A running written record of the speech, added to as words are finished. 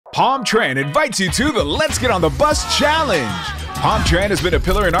Palm Tran invites you to the Let's Get on the Bus Challenge. Palm Tran has been a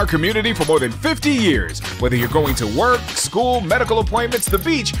pillar in our community for more than 50 years. Whether you're going to work, school, medical appointments, the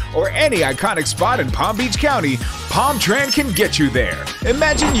beach, or any iconic spot in Palm Beach County, Palm Tran can get you there.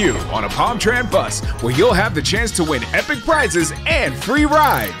 Imagine you on a Palm Tran bus where you'll have the chance to win epic prizes and free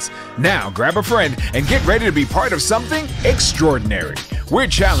rides. Now grab a friend and get ready to be part of something extraordinary. We're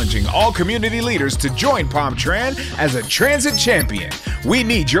challenging all community leaders to join Palm Tran as a transit champion. We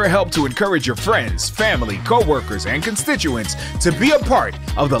need your help to encourage your friends, family, co-workers, and constituents to be a part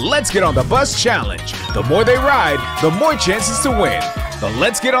of the Let's Get on the Bus Challenge. The more they ride, the more chances to win. The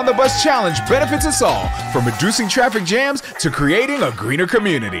Let's Get on the Bus Challenge benefits us all, from reducing traffic jams to creating a greener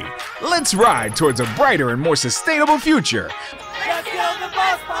community. Let's ride towards a brighter and more sustainable future. Let's get on the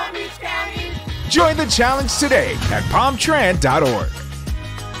bus, Palm Beach County! Join the challenge today at palmtran.org.